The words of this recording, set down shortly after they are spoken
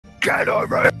Get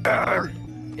over here!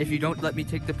 If you don't let me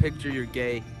take the picture, you're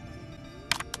gay.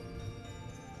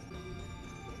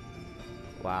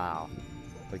 Wow.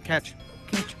 But catch.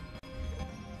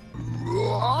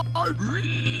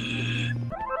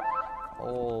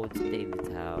 Oh, it's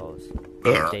David's house.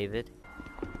 David?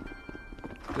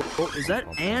 Oh, is that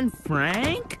Anne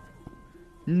Frank?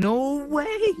 No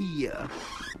way!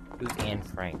 Who's Anne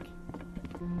Frank?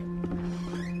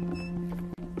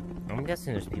 I'm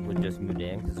guessing there's people who just moved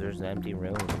in because there's an empty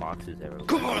room with boxes everywhere.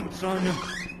 Come on, son!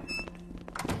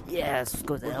 Yes,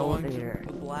 go to the elevator.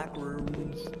 The black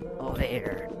rooms.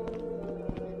 Elevator.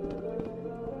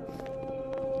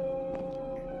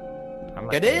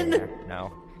 Get in!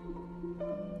 No.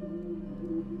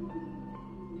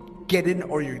 Get in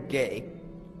or you're gay.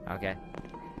 Okay.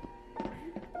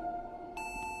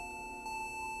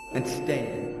 And stay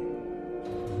in.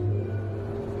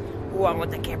 Ooh, I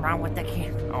want the camera,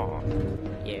 Oh.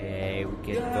 Yay, we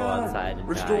can go outside and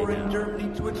restoring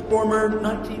Germany to its former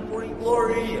 1940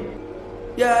 glory.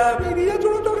 Yeah, baby, that's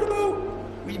what I'm talking about.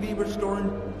 We be restoring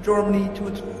Germany to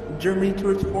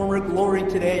its former glory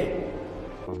today.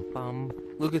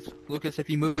 Lucas, if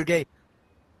you move, you're gay.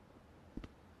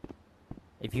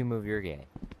 If you move, you're gay.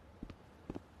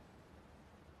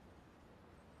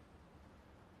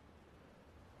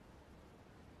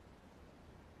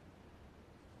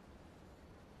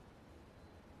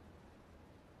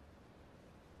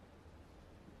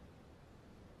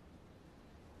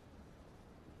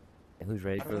 Who's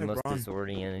ready for the most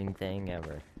disorienting thing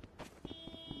ever?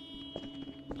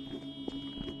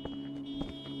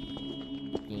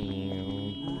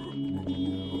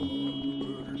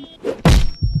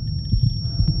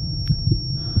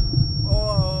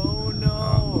 Oh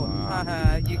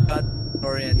no! You got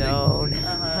disorienting. No.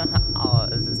 Oh,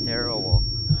 this is terrible.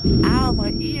 Ow,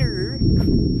 my ear!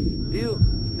 Ew,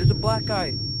 there's a black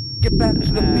guy. Get back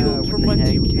to the fields from whence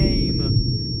you came.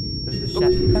 Go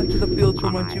back to the fields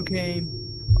from whence you came.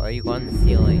 Or are you on the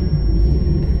ceiling?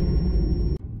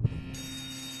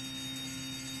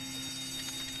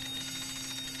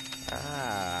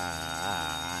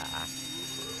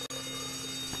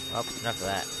 Oh, enough of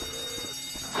that.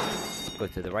 Go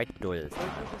to the right door this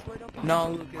time.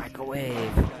 No, Lucas.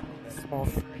 Microwave. Small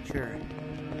furniture.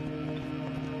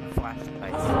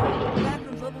 Flashlights.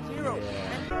 Backrooms level 0.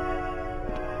 Yeah.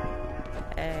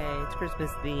 Hey, it's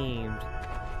Christmas themed.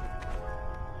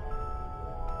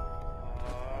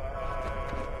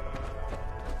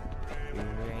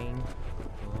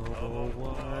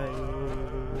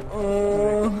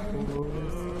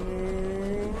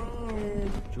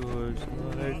 Just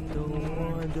like the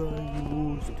one I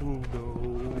used to know.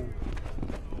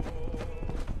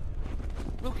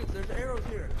 Lucas, there's arrows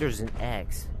here. There's an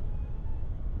X.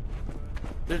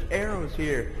 There's arrows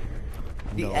here.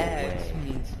 The No X way.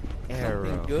 means Arrow.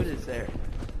 something good is there.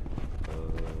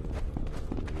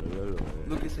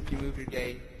 Lucas, if you move, you're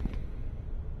gay.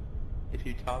 If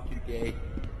you talk, you're gay.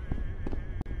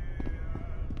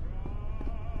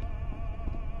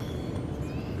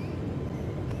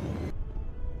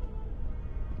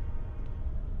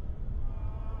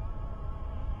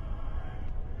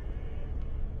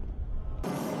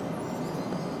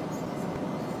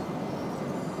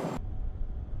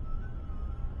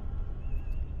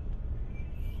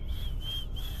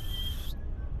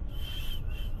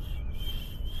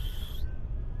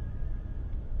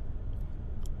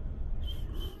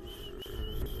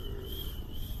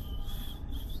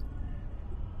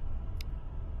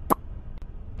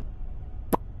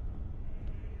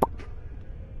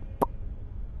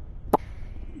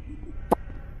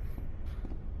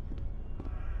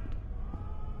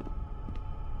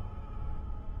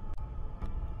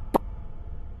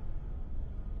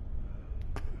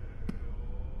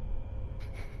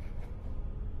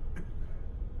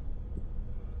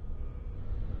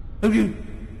 Okay.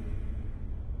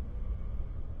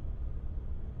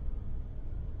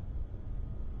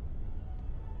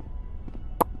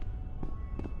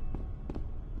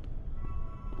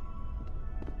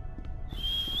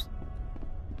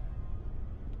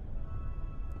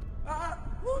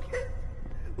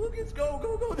 Lucas,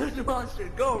 go, there's a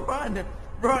monster, go,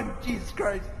 run, Jesus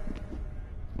Christ.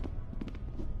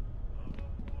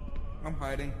 I'm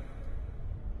hiding.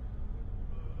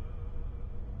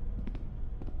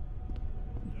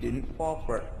 Didn't fall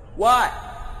for it. What?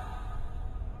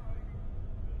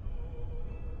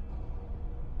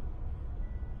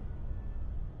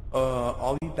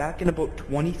 I'll be back in about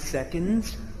 20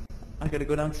 seconds. I gotta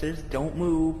go downstairs, don't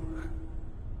move.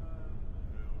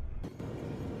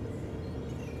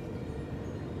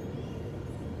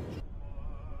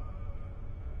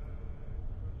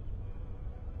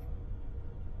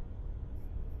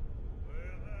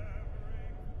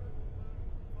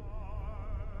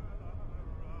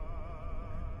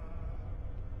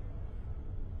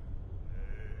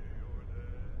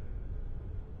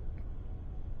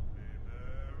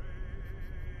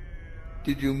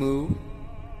 Did you move?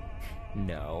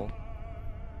 No.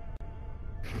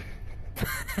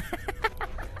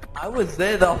 I was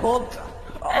there the whole time.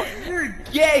 Oh, you're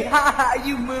gay! Ha ha!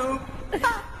 You moved.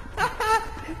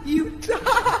 You.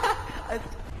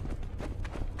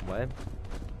 What?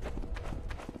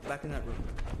 Back in that room.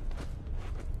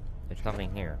 There's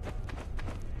nothing here.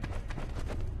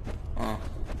 Oh.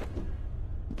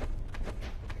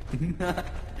 No,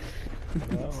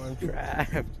 I'm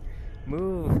trapped.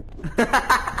 Move.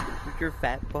 With your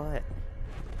fat butt.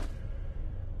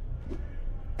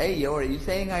 Hey, yo, are you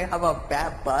saying I have a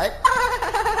fat butt?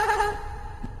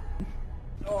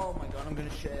 Oh my god, I'm gonna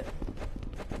shit.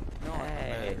 No,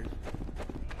 Hey. it matters.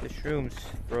 The shrooms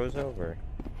froze over.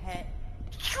 Hey.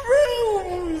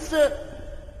 Shrooms!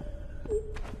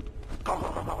 Bum,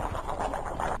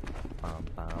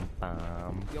 bum,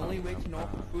 bum, The only way to know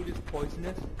if the food is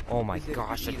poisonous. Oh my is if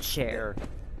gosh, you a eat it. chair.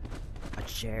 A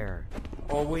chair.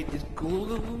 Oh wait, is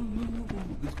Goblin?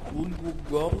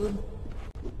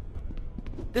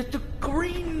 There's the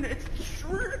green. It's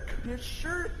Shrek. It's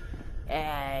Shrek.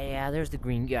 Yeah, there's the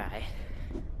green guy.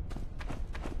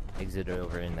 Exit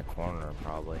over in the corner,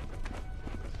 probably.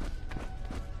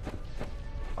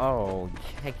 Oh,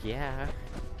 heck yeah.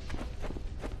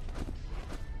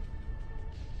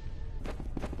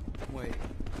 Wait.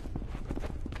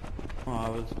 Oh, I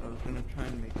was gonna try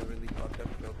and make a really fucked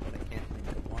up joke, but I can't think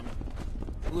of one.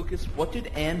 Lucas, what did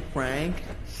Anne Frank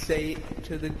say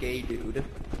to the gay dude?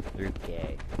 You're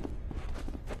gay.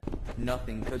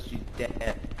 Nothing, because she's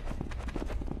dead.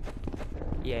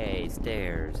 Yay,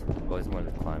 stairs. Always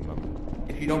wanted to climb them.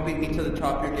 If you don't beat me to the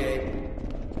top, you're gay.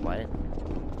 What?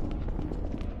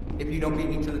 If you don't beat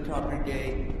me to the top, you're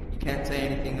gay. You can't say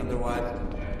anything otherwise.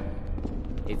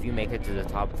 If you make it to the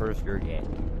top first, you're gay.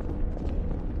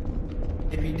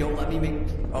 If you don't let me make...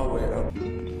 Oh, wait. Oh.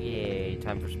 Yay,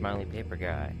 time for smiley paper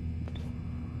guy.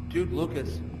 Dude,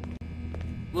 Lucas.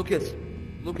 Lucas,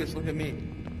 look at me.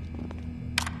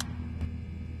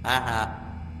 Aha.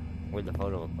 What'd the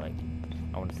photo look like?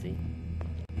 I want to see.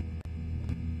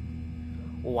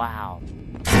 Wow.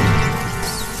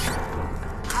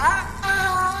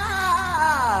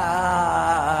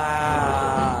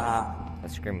 That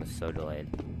scream was so delayed.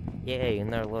 Yay,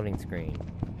 another loading screen.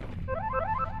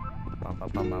 Bum, bum,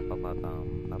 bum, bum, bum, bum,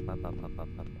 bum, bum, bum, bum, bum,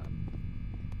 bum, bum.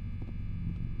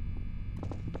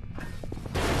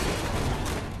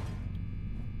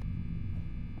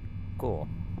 Cool.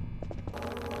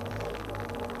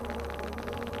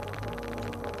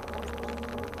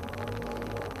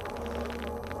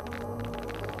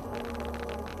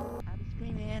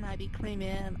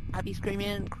 I be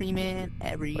screaming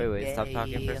every day. Wait, stop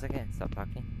talking for a second. Stop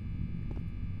talking.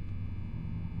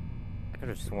 I could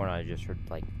have sworn I just heard,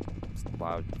 like,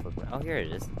 loud footprint. Oh, here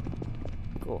it is.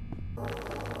 Cool.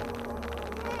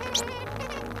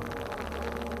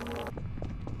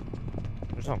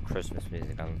 There's no Christmas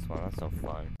music on this one. That's no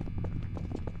fun.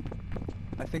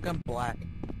 I think I'm black.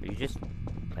 Are you just...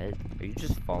 What? Are you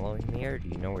just following me, or do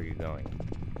you know where you're going?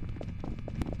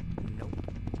 Nope.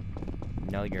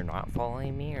 No, you're not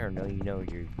following me, or no, you know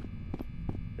you're...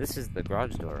 This is the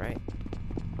garage door, right?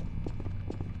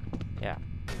 Yeah.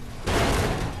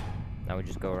 Now we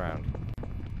just go around.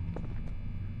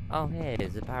 Oh, hey,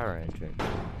 it's a power entrance.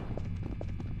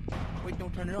 Wait,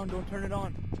 don't turn it on, don't turn it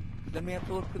on. Then we have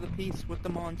to look for the piece with the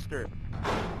monster.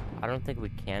 I don't think we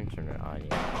can turn it on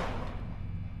yet.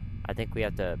 I think we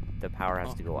have to... The power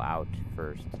has to go out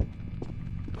first.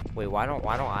 Wait, why don't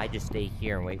I just stay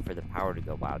here and wait for the power to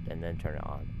go out and then turn it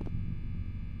on?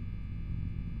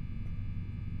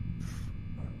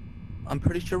 I'm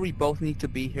pretty sure we both need to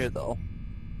be here though.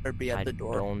 Or be at the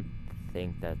door. I don't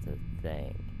think that's a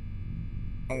thing.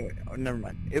 Oh, wait, oh, never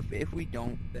mind. If we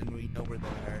don't, then we know we're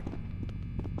there.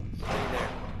 Stay there.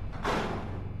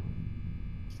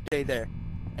 Stay there.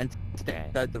 And stay Okay.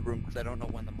 inside the room, because I don't know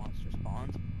when the monster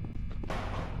spawns.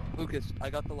 Lucas, I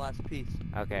got the last piece.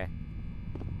 Okay.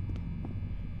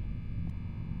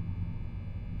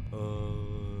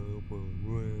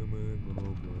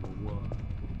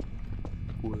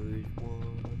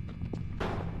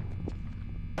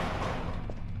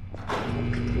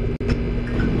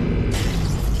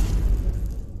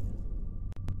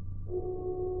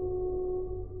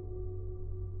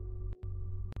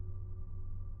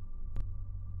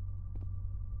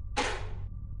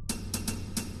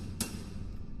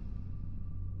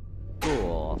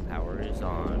 Cool, power is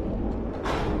on.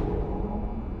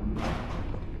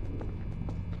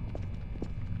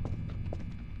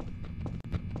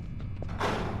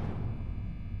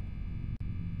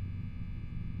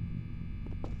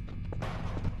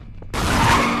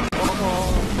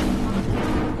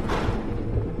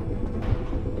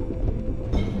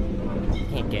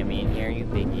 get me in here, you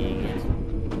big idiot.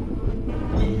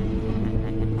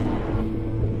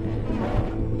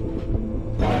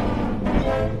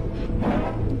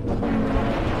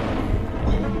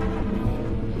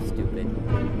 Stupid.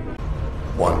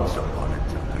 Once upon a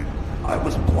time, I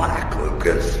was black,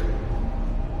 Lucas.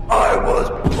 I was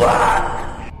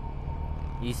black!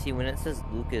 You see, when it says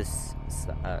Lucas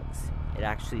sucks, it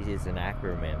actually is an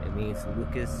acronym. It means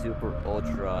Lucas Super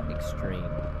Ultra Extreme.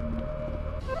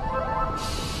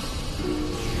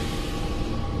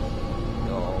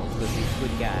 No, let's go see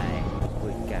Squid Guy.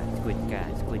 Squid Guy, Squid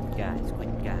Guy, Squid Guy,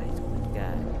 Squid Guy, Squid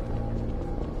Guy.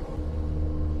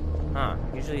 Huh,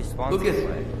 usually spawns Lucas. this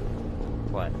way.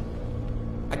 What?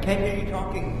 I can't hear you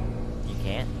talking. You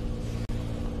can't?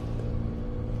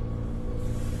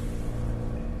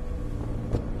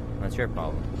 That's your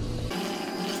problem.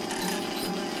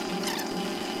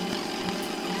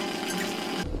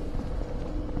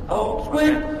 Oh,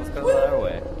 Squid! Okay, let's go Squid! the other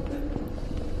way.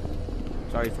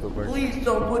 Sorry, Squidward. Please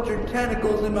don't put your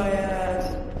tentacles in my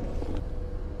ass.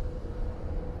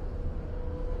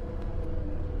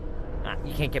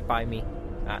 You can't get by me.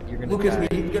 You're gonna Lucas, die.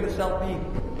 we need to get a selfie.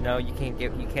 No, you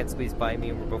can't squeeze by me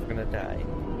and we're both gonna die.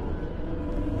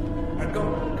 Alright, go.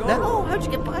 No, how'd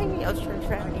you get by me? I was trying to I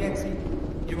track you. can't see.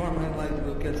 You are my light,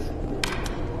 Lucas.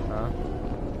 Huh?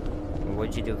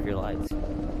 What'd you do with your lights?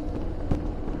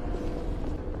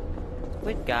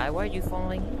 Squid Guy, why are you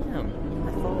following him?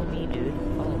 Follow me, dude.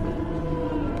 Follow me.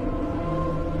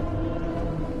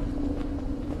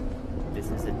 This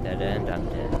is a dead end, I'm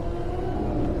dead.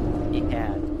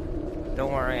 Yeah.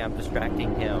 Don't worry, I'm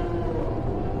distracting him.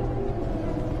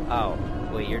 Oh,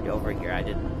 wait, you're over here. I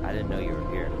didn't know you were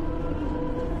here.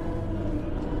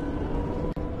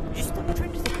 Did you stop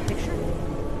trying to take a picture?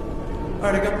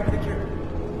 Alright, I got the picture.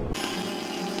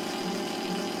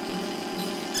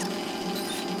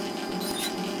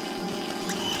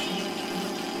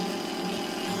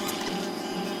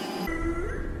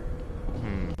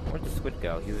 Where'd the squid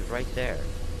go? He was right there.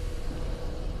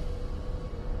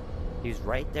 He was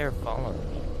right there following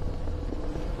me.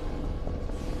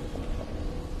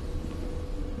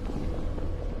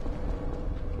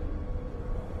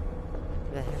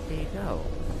 Where the heck did he go?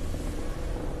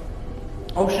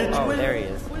 Oh shit, Oh, Squid! there he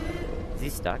is. Is he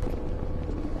stuck?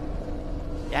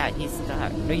 Yeah, he's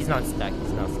stuck. No, he's not stuck.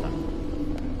 He's not stuck.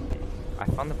 I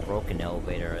found the broken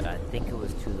elevator, and I think it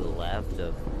was to the left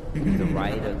of the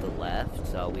right of the left.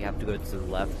 So we have to go to the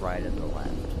left, right of the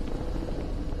left.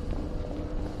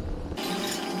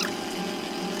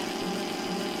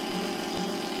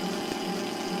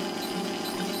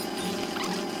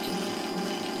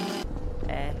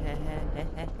 Hey,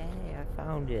 I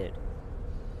found it.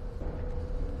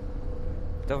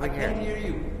 It's over I here. can't hear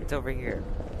you. It's over here.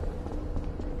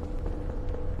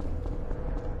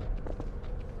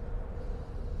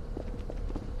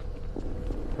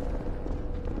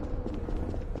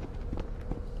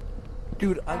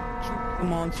 Dude, I juked the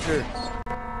monster.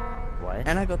 What?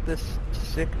 And I got this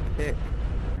sick pick.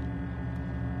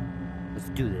 Let's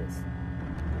do this.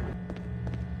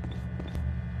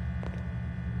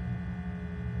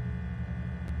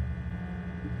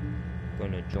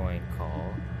 Gonna join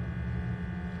call.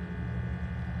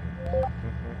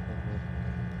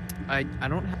 I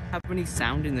don't have any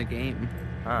sound in the game.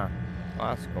 Huh.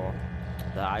 Well, that's cool.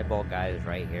 The eyeball guy is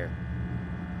right here.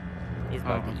 He's Oh,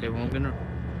 about to okay. eat Well, me.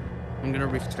 I'm gonna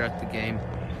restart the game.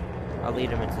 I'll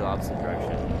lead him into the opposite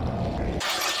direction.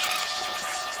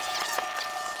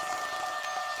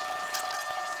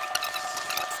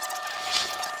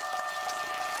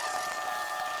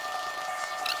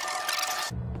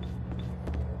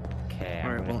 Okay,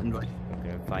 All right. Well, invite. I'm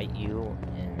gonna invite you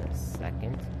in a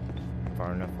second.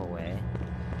 Far enough away.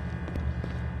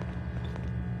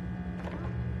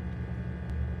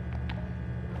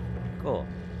 Cool.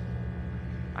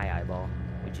 Hi, eyeball.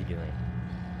 What you doing?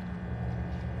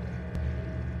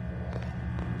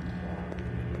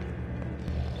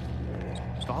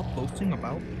 Stop posting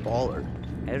about baller.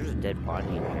 Hey, there's a dead body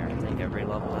in here. I think every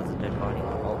level has a dead body.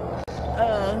 Oh.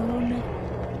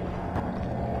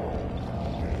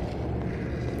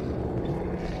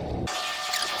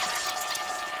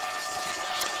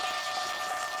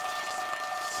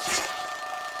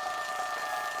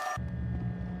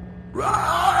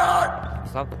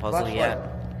 Stop the puzzle Flashlight. yet.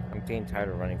 I'm getting tired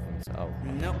of running from this. Oh.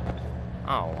 Nope.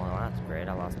 Oh, well, that's great.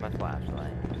 I lost my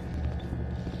flashlight.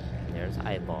 There's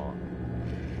eyeball.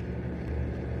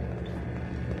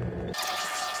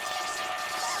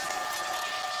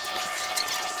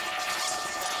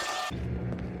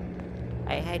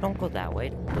 Hey, don't go that way.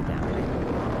 Don't go that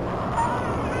way.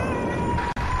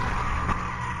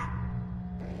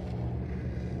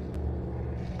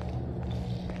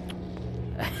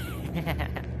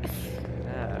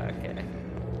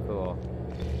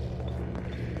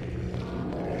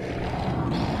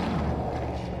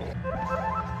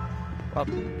 Oh.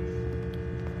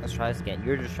 Let's try this again.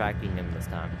 You're distracting him this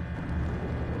time.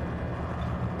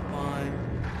 Fine.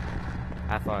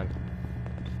 Have fun.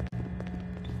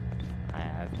 I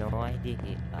have no idea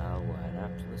what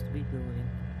I'm supposed to be doing.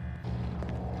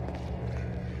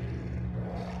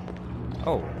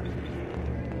 Oh.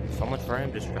 So much for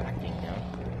him distracting him.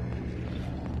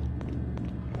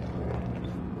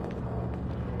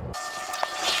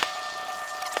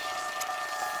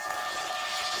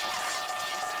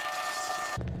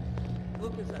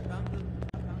 Lucas, I found the...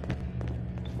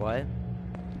 What?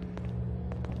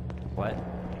 What?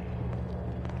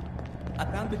 I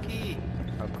found the key.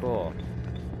 Oh, cool.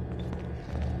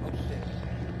 Oh, shit.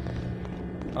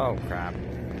 Oh, crap.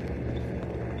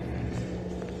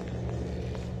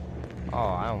 Oh,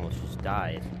 I almost just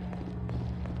died.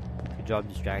 Good job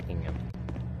distracting him.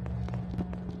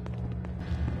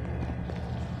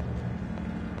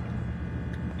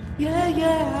 Yeah,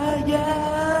 yeah,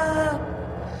 yeah!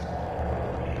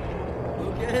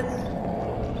 Lucas?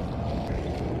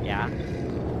 Yeah?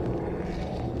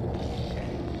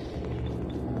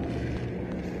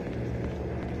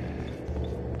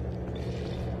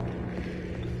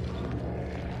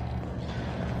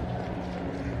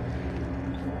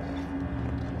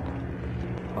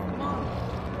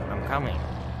 I'm coming.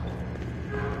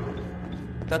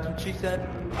 That's what she said?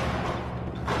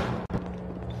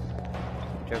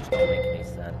 Jokes don't make any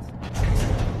sense.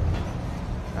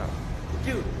 Oh.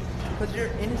 Dude, because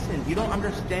you're innocent. You don't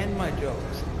understand my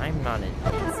jokes. I'm not in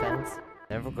sense.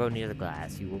 Never go near the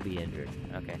glass. You will be injured.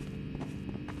 Okay.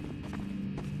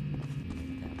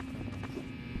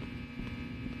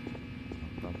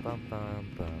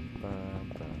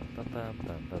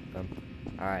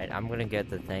 Alright, I'm gonna get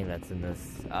the thing that's in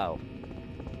this. Oh.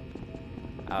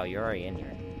 Oh, you're already in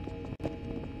here.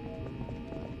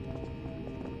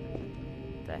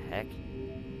 The heck?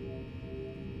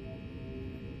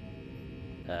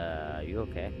 You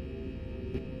okay?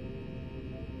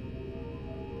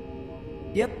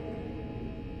 Yep.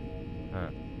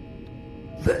 Huh.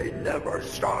 They never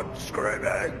stop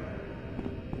screaming.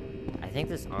 I think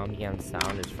this ambient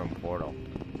sound is from Portal.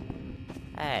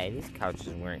 Hey, these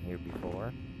couches weren't here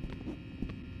before.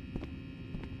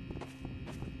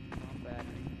 Not bad.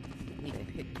 I need to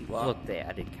pick you up. Look, they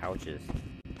added couches.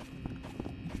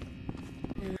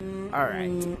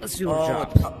 Alright, let's do our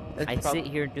job. I sit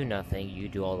here and do nothing, you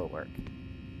do all the work.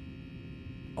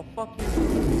 Oh, fuck you.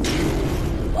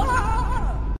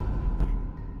 Ah!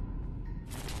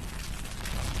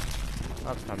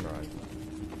 Oh, it's time to run.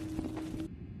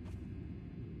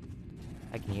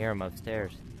 I can hear him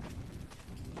upstairs.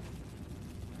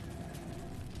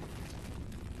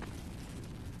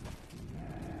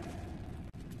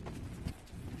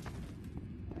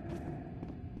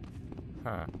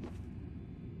 Huh.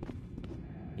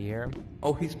 You hear him?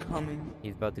 Oh, he's coming.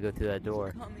 He's about to go through that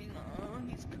door. He's coming.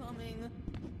 He's coming.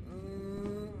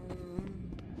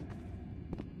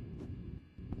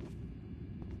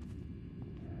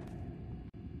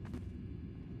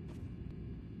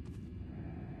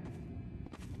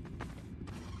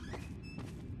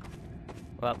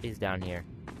 Well, he's down here.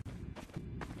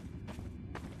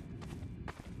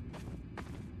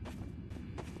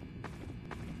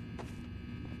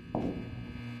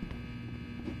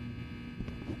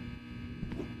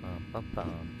 Bum,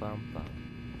 bum, bum, bum.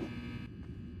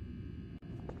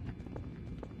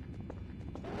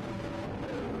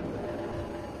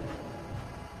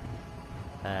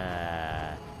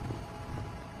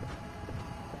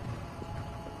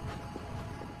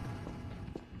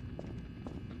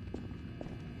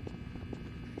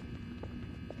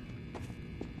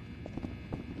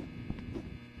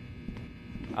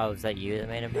 Oh, is that you that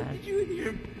made him mad? Did you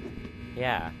hear?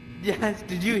 Yeah. Yes,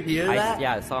 did you hear that?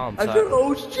 Yeah, I saw him. I said,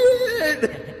 oh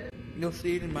shit! You'll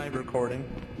see it in my recording.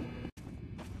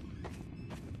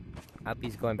 Up,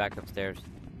 he's going back upstairs.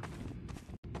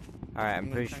 Alright,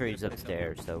 I'm pretty sure he's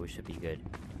upstairs, so we should be good.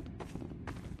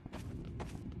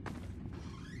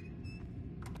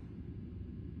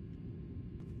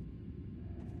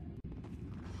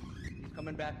 He's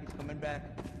coming back, he's coming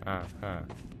back. Uh-huh.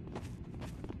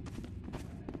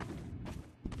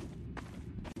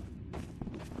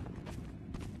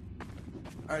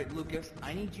 Alright, Lucas,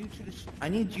 I need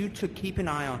you to keep an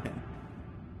eye on him.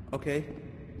 Okay?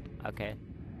 Okay.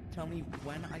 Tell me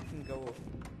when I can go.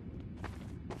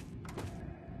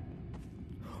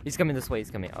 He's coming this way,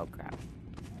 he's coming. Oh, crap.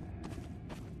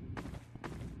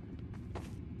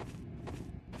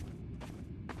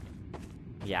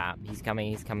 Yeah, he's coming,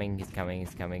 he's coming, he's coming,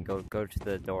 he's coming. Go to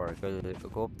the door.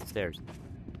 Go up the stairs.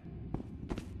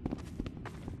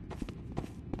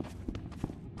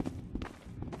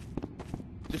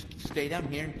 Just stay down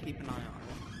here and keep an eye on him.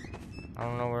 I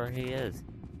don't know where he is.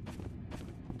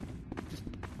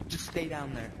 Just stay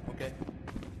down there, okay?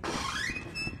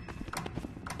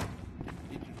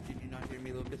 Did you not hear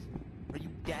me, Lucas? Are you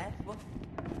deaf?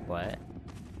 What?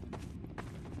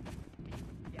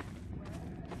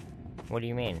 What do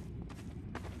you mean?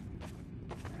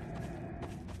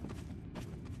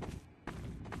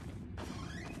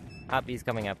 Hoppy's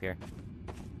coming up here.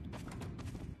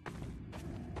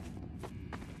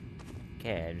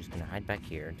 Okay, I'm just gonna hide back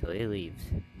here until he leaves.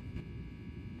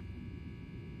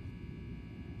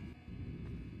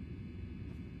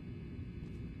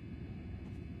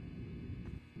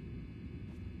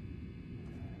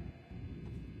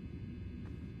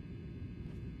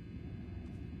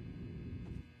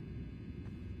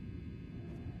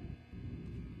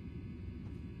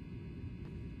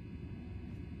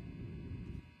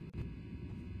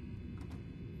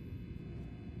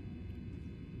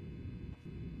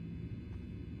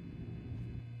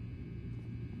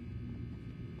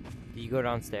 Did you go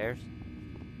downstairs?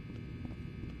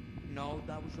 No,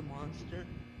 that was a monster.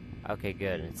 Okay,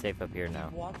 good. It's safe up here now.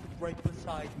 He walked right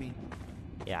beside me.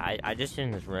 Yeah, I just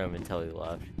in his room until he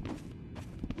left.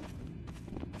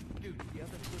 Dude, the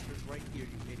other switcher's right here,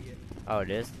 you idiot. Oh, it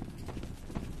is?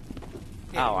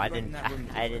 Yeah, Oh, he I was right in didn't. that room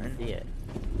I too, didn't right? see it.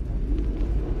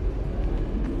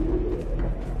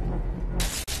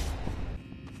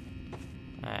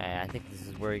 I think this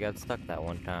is where he got stuck that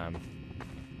one time.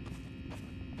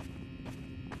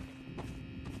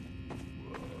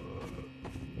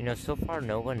 You know, so far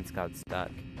no one's got stuck.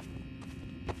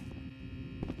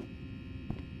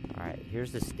 Alright,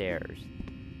 here's the stairs.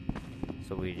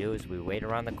 So what we do is we wait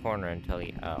around the corner until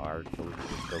he, or until we can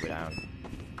just go down.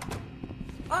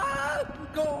 Ah!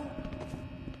 Go!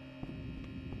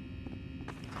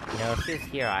 You know, if he was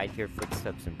here, I'd hear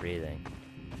footsteps and breathing.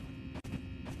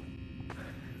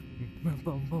 Boom,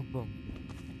 boom, boom, boom.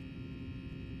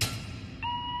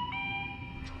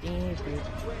 Wait,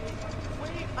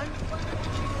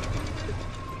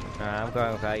 I'm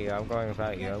going without you, I'm going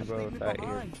without you, I'm going without you.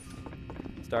 behind.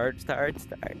 Start.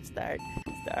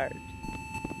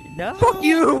 No! Fuck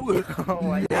you!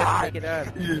 Oh, I didn't pick it up.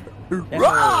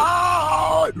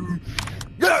 Run!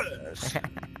 Yes!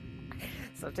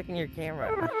 Stop taking your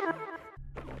camera.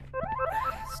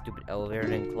 Stupid elevator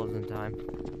didn't close in time.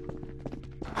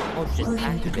 Oh, it's just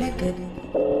activated.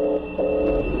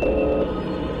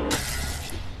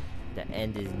 The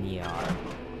end is neon.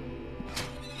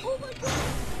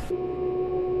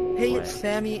 Hey, What? it's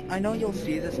Sammy. I know you'll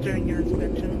see this during your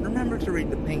inspection. Remember to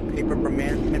read the pink paper for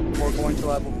management before going to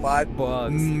level 5.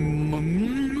 Bugs.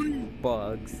 Mm-hmm.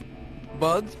 Bugs.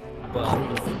 Bugs?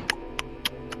 Bugs.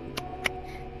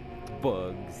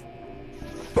 Bugs.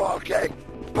 Fucking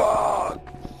bugs!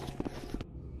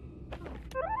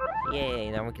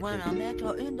 Yay, now we can do...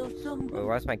 at the end of some... Wait,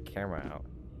 why's my camera out?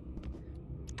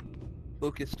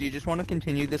 Lucas, do you just want to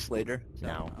continue this later?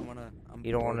 No. I'm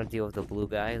You don't want to bored. deal with the blue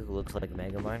guy who looks like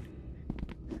Megamind?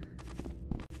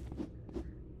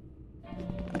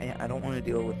 I don't want to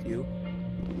deal with you.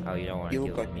 Oh, you don't want to You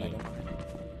deal look with like me?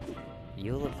 Megamind.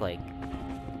 You look like...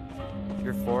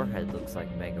 Your forehead looks like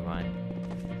Megamind.